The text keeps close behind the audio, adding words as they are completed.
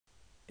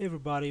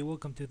Everybody,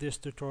 welcome to this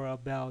tutorial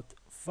about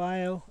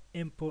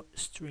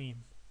FileInputStream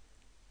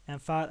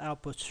and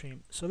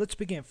FileOutputStream. So let's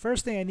begin.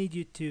 First thing, I need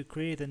you to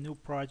create a new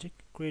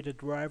project, create a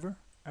driver,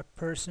 a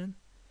person.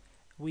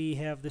 We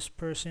have this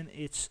person,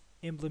 it's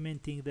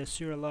implementing the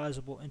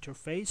serializable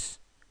interface.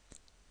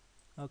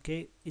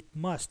 Okay, it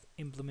must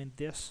implement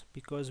this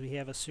because we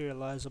have a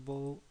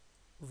serializable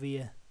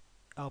via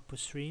output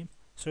stream.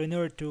 So in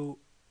order to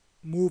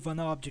move an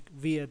object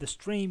via the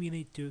stream, you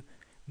need to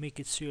make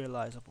it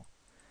serializable.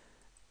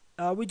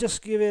 We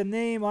just give it a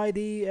name,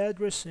 ID,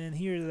 address, and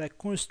here the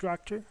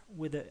constructor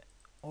with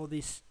all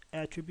these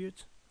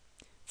attributes.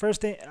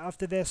 First thing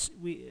after that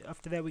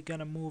we're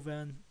gonna move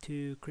on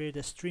to create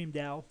a stream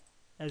DAO.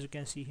 As you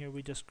can see here,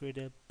 we just create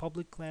a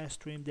public class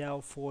stream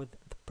DAO for the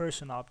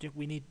person object.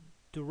 We need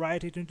to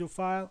write it into a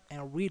file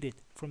and read it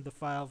from the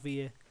file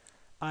via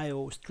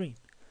IO stream.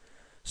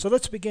 So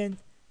let's begin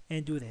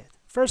and do that.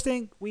 First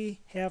thing, we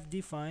have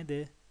defined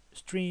the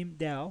stream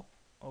DAO.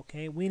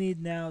 Okay, we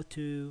need now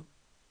to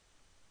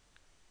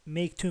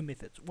make two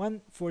methods,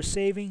 one for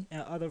saving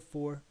and other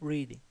for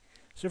reading.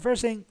 So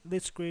first thing,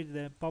 let's create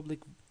the public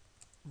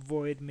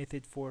void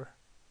method for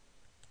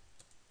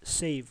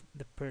save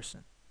the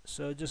person.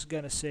 So just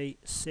gonna say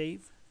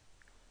save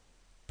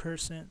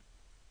person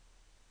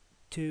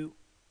to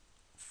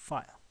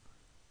file,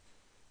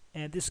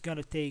 and this is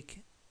gonna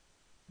take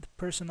the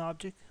person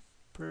object,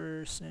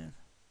 person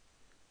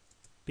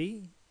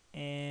B,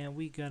 and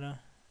we gonna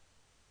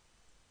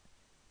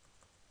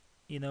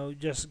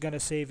just gonna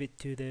save it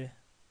to the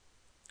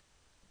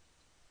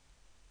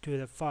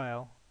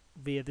file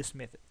via this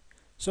method.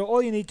 So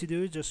all you need to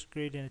do is just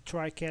create a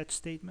try catch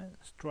statement,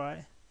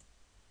 try,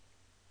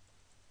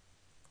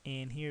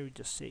 and here we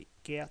just say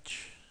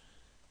catch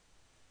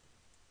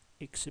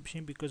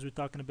exception because we're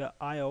talking about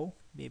IO.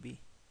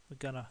 Maybe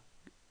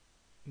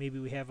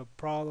we have a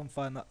problem,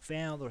 file not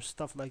found, or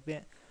stuff like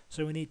that.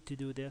 So we need to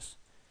do this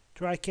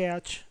try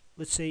catch.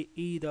 Let's say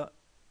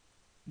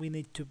we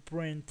need to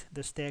print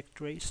the stack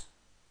trace.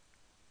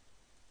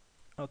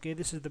 Okay,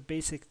 this is the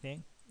basic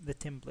thing, the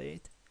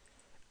template.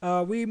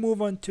 We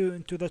move on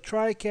into the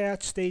try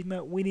catch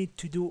statement. We need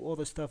to do all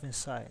the stuff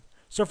inside.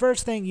 So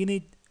first thing, you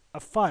need a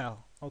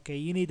file. Okay,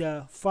 you need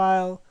a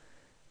file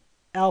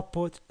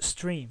output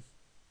stream.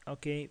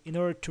 Okay, in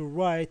order to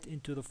write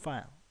into the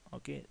file.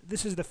 Okay,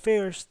 this is the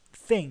first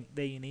thing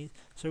that you need.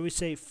 So we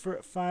say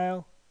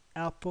file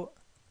output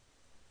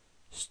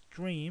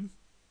stream.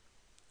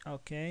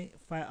 Okay,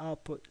 file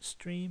output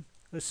stream.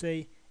 Let's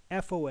say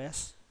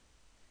FOS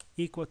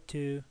equal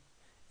to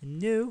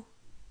new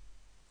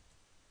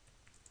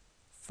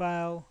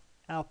file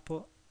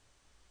output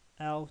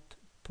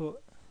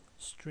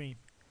stream.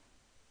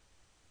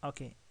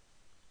 Okay,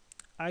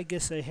 I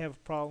guess I have a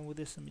problem with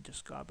this. Let me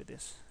just copy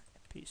this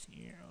and paste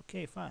here.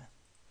 Okay, fine.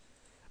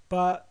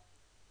 But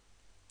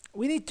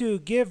we need to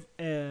give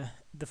the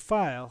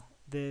file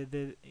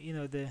the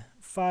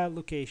file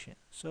location.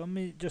 So let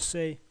me just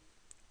say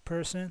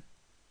person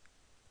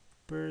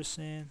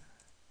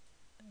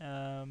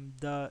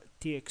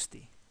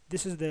 .txt.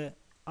 This is the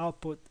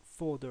output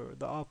folder,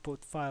 the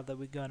output file that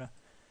we're gonna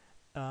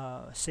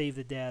save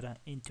the data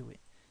into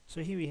it.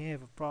 So here we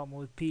have a problem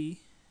with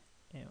P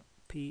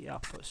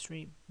output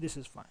stream. This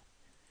is fine.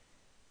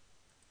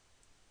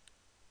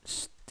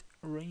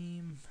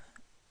 Stream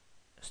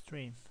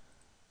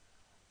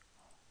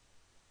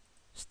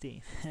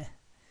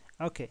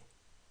okay,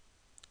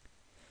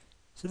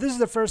 so this is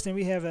the first thing.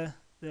 We have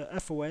the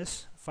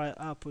FOS file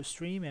output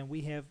stream, and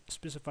we have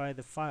specified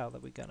the file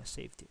that we're gonna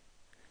save to.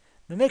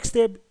 The next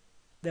step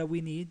that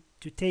we need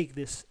to take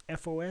this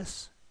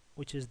FOS,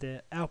 which is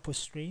the output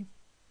stream,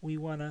 we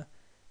wanna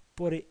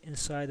put it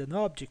inside an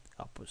object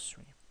output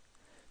stream.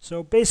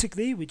 So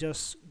basically, we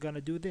just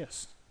gonna do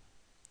this.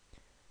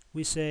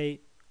 We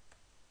say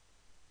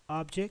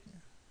object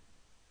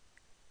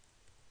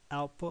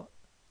output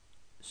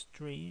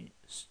stream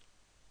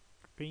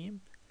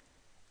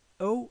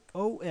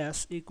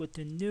OOS equal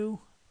to new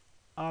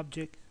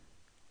object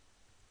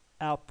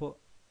output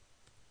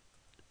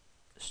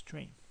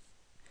stream.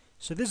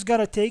 So this is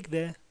gonna take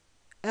the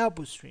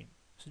output stream.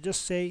 So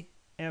just say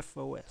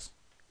FOS.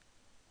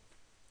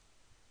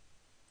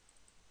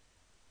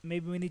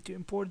 Maybe we need to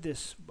import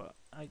this, but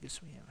I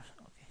guess we have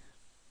it. Okay,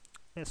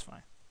 that's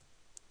fine.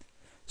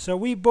 So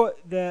we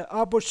put the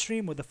output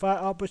stream with the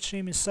file output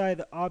stream inside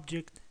the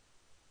object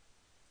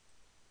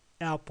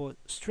output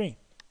stream.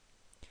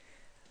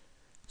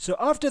 So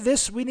after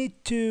this, we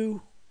need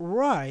to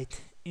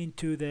write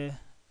into the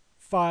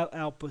file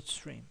output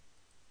stream.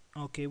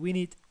 Okay,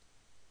 we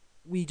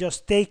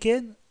just take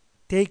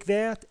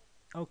that,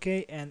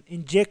 okay, and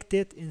inject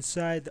it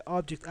inside the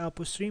object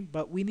output stream,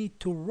 but we need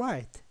to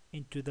write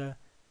into the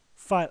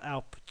file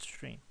output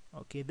stream.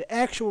 Okay, the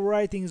actual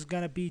writing is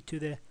gonna be to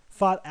the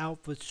file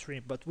output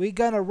stream, but we're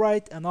gonna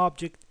write an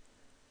object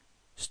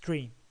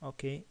stream.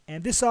 Okay,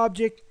 and this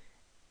object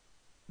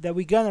that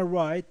we're gonna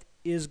write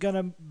is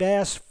gonna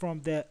pass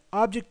from the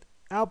object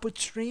output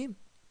stream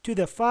to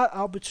the file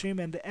output stream,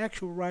 and the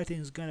actual writing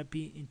is gonna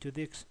be into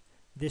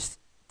this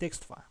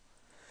text file.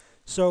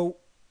 So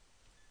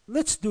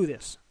let's do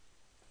this.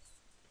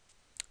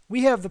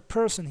 We have the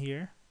person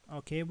here.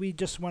 Okay, we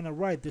just want to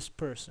write this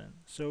person,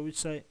 so we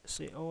say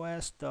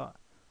os dot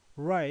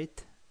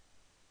write.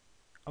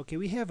 Okay,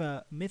 we have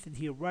a method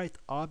here, write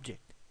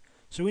object.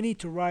 So we need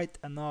to write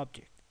an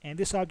object, and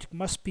this object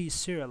must be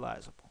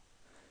serializable.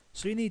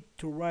 So you need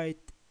to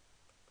write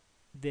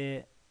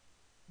the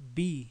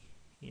B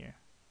here.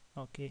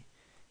 Okay,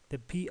 the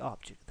B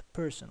object, the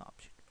person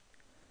object.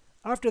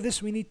 After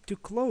this, we need to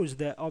close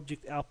the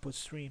object output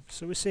stream.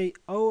 So we say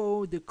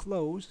the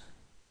close.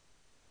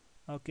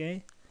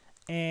 Okay,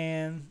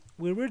 and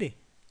we're ready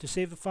to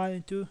save the file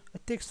into a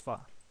text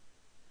file.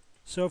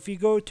 So if you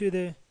go to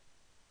the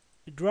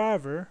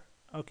driver,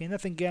 okay,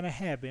 nothing gonna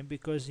happen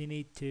because you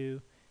need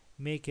to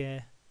make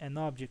an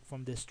object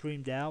from the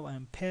stream DAO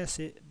and pass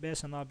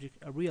an object,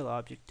 a real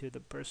object, to the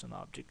person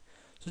object.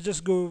 So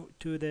just go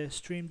to the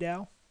stream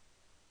DAO,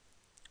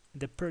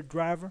 the per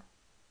driver,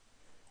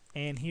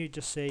 and here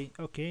just say,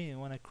 okay, I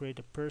want to create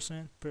a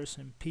person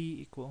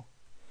p equal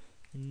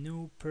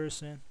new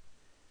person,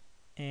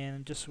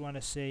 and just want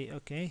to say,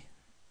 okay,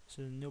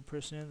 so new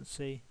person, let's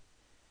say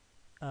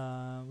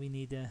we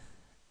need a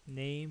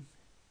name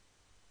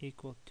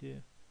equal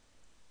to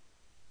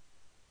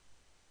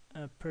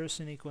a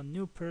person equal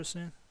new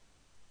person.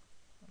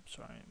 I'm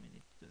sorry, we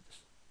need to do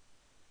this.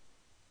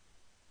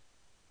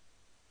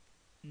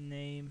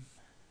 Name.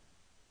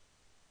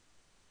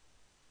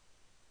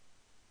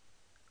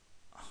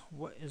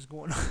 What is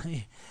going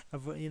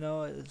on? You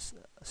know,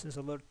 since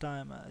a lot of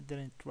time I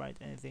didn't write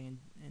anything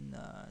in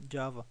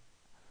Java.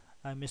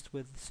 I missed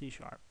with C#.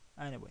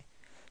 Anyway,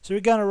 so we're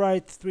gonna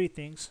write three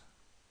things.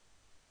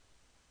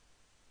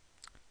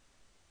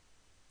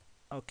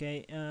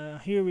 Okay,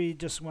 here we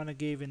just want to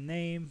give a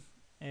name,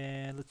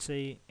 and let's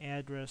say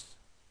address,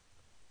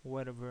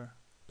 whatever,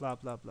 blah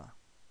blah blah.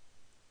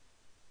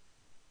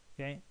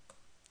 Okay,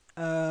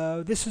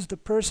 this is the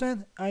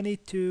person. I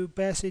need to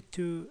pass it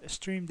to a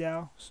stream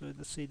DAO. So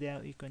let's say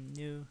DAO equal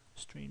new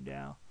stream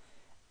DAO,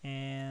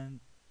 and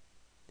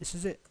this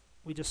is it.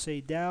 We just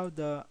say DAO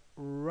the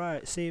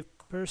right save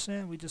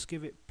person. We just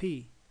give it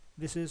P.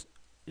 This is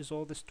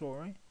all the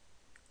story.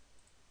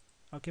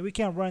 Okay, we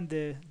can run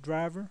the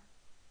driver.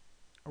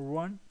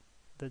 Run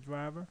the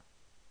driver.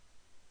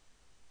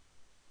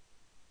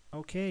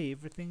 Okay,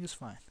 everything is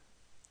fine.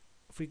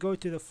 If we go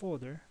to the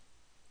folder,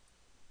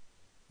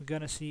 we're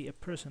gonna see a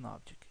person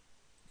object.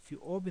 If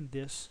you open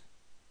this,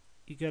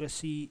 you gotta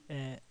see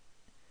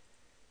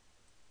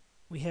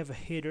we have a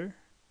header,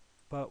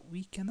 but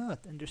we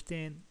cannot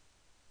understand.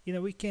 You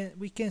know, we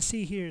can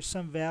see here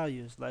some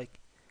values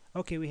like,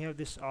 okay, we have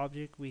this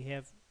object, we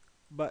have,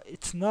 but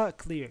it's not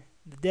clear.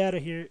 The data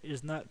here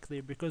is not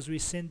clear because we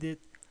send it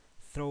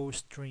through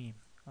stream.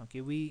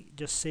 Okay, we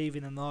just save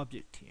in an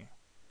object here.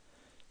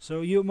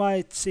 So you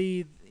might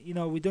see, you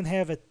know, we don't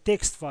have a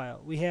text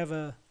file. We have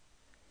a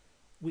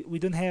we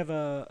don't have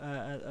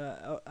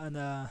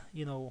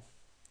you know,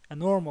 a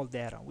normal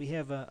data. We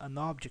have an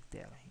object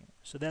data here.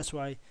 So that's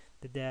why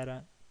the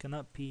data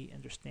cannot be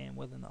understand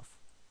well enough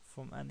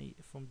from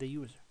the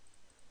user.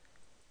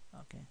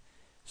 Okay,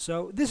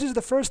 so this is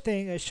the first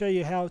thing I show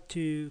you, how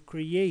to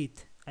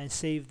create and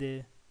save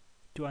to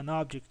an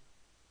object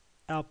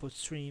output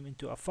stream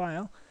into a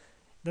file.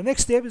 The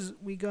next step is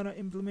we're gonna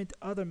implement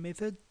other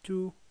method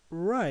to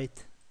read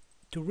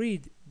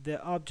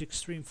the object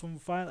stream from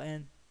file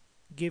and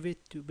give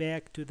it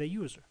back to the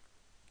user.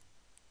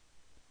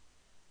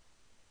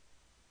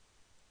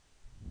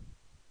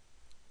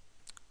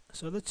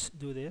 So let's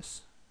do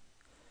this.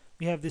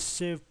 We have this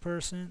save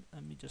person.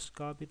 Let me just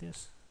copy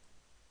this.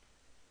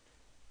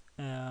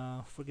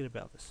 Forget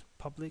about this.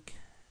 Public.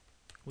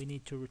 We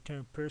need to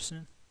return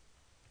person,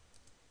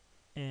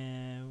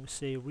 and we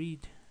say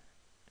read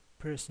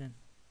person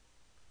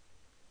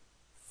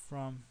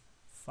from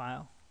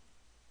file.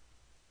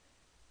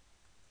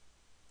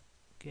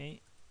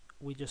 Okay,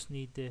 we just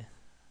need the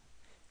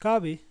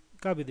copy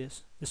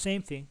this, the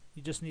same thing.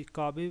 You just need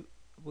copy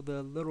with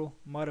a little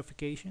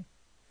modification.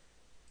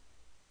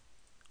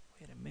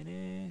 Wait a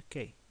minute.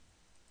 Okay,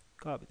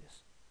 copy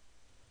this.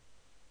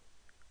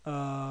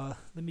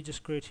 Let me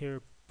just create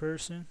here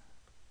person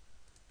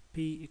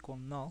p equal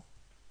null,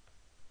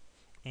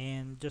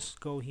 and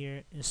just go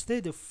here,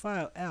 instead of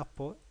file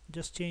output,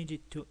 just change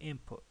it to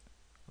input.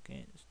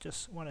 Okay,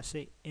 just want to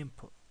say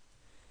input.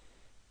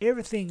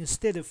 Everything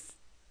instead of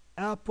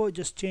output,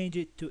 just change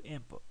it to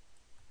input.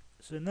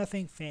 So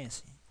nothing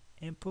fancy.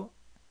 Input,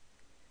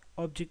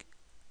 object,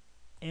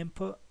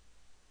 input,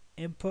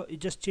 input. You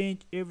just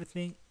change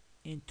everything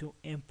into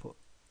input.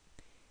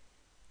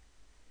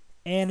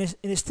 And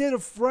instead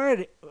of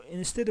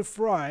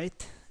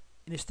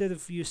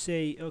you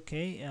say,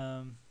 okay,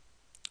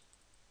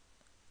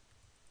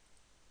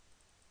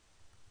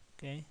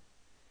 okay,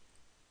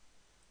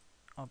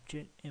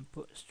 object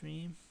input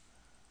stream,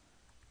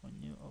 one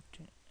new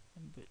object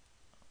input.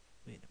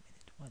 Wait a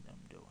minute, what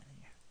I'm doing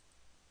here?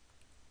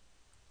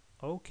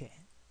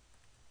 Okay,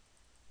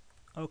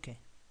 okay.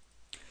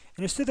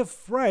 And instead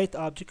of write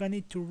object, I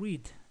need to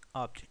read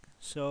object.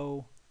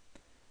 So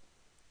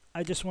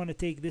I just want to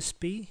take this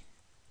p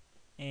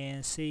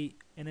and say,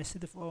 and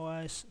instead of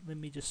OS, let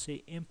me just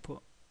say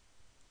input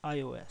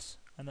iOS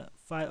and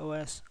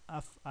FileOS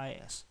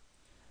FIS.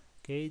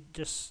 Okay,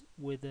 just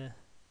with the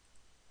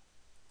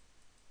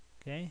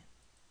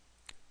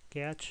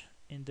catch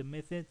in the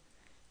method.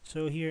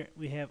 So here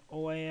we have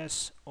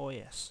OS.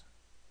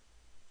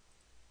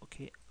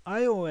 Okay,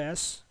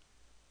 iOS,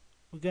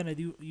 we're gonna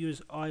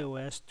use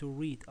iOS to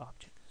read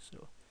object.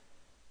 So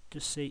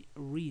just say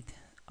read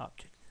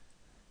object,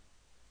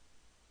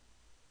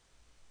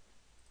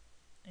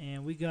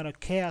 and we're gonna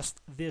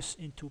cast this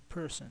into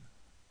person,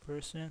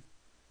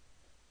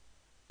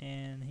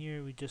 and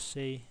here we just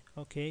say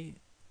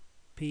okay,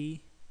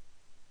 P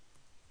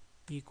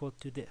equal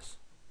to this.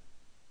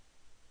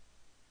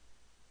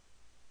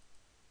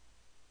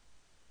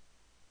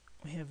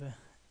 We have a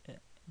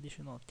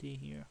additional T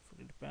here,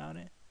 forget about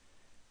it,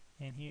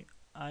 and here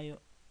IO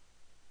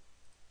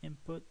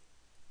input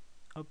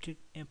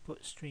object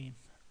input stream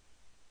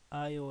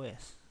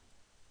iOS.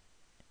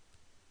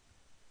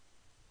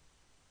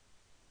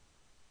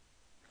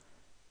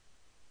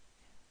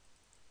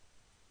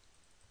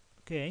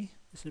 Okay,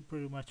 this is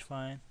pretty much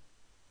fine.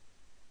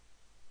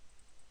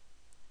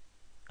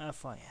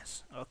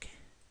 FIS. Okay,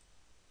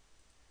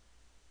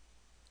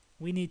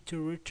 we need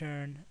to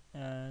return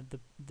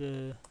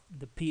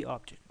the P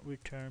object.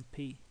 Return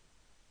P.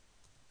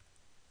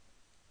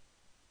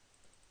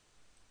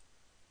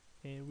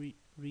 Okay,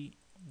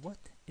 what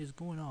is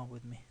going on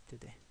with me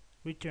today?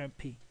 Return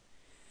P.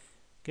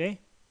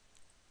 Okay.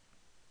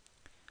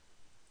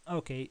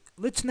 Okay,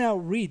 let's now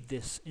read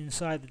this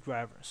inside the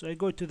driver. So I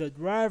go to the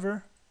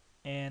driver,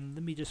 and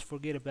let me just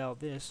forget about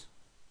this.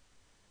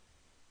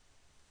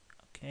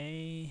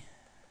 Okay,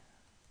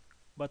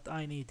 but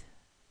I need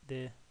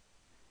the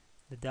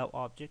DAO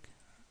object.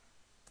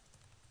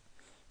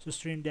 So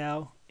stream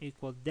DAO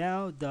equal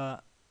DAO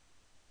the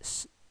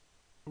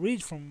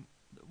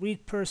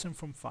read person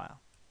from file.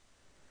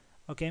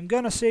 Okay, I'm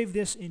gonna save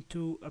this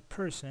into a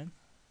person.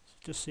 So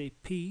just say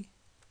P.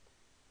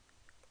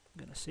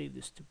 I'm gonna save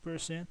this to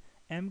person,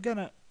 and I'm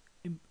gonna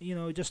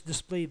just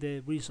display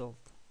the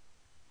result.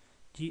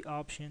 G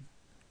option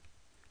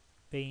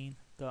pane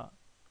dot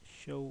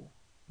show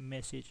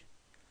message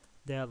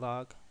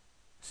dialog,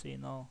 say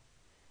no,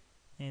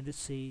 and let's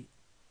say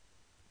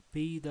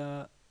P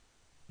the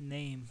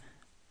name.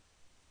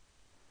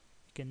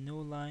 You can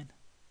new line,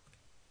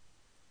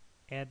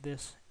 add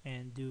this,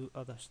 and do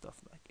other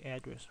stuff like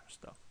address or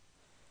stuff.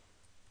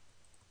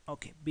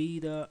 Okay, be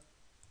the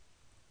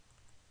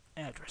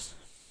address.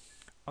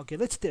 Okay,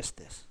 let's test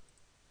this.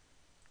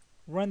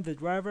 Run the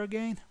driver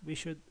again. We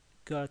should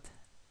got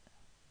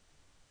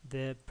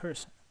the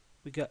person.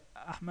 We got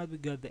Ahmad. We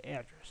got the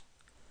address.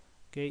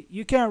 Okay,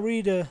 you can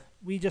read.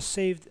 We just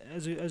saved,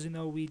 as you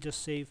know, we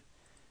just saved.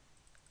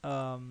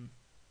 The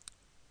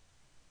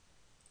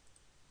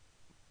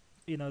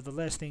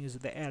last thing is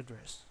the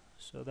address.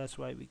 So that's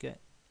why we get.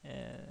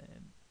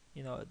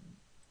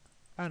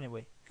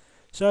 Anyway.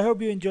 So I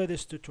hope you enjoy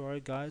this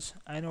tutorial, guys.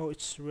 I know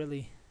it's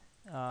really,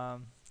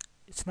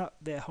 it's not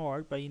that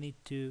hard, but you need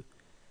to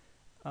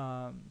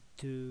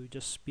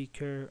just be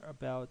clear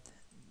about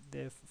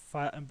the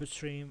file input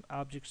stream,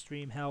 object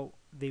stream, how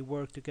they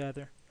work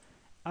together.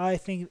 I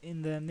think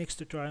in the next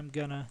tutorial I'm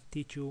gonna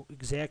teach you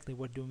exactly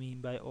what do you mean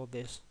by all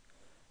this.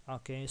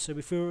 Okay, so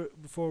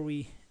before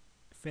we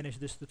finish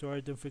this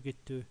tutorial, don't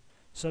forget to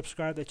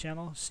subscribe the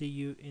channel. See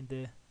you in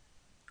the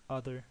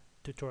other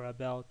tutorial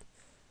about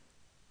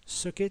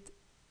circuit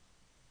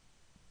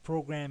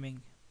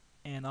programming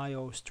and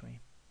IO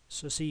stream.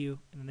 So see you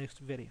in the next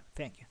video.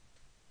 Thank you.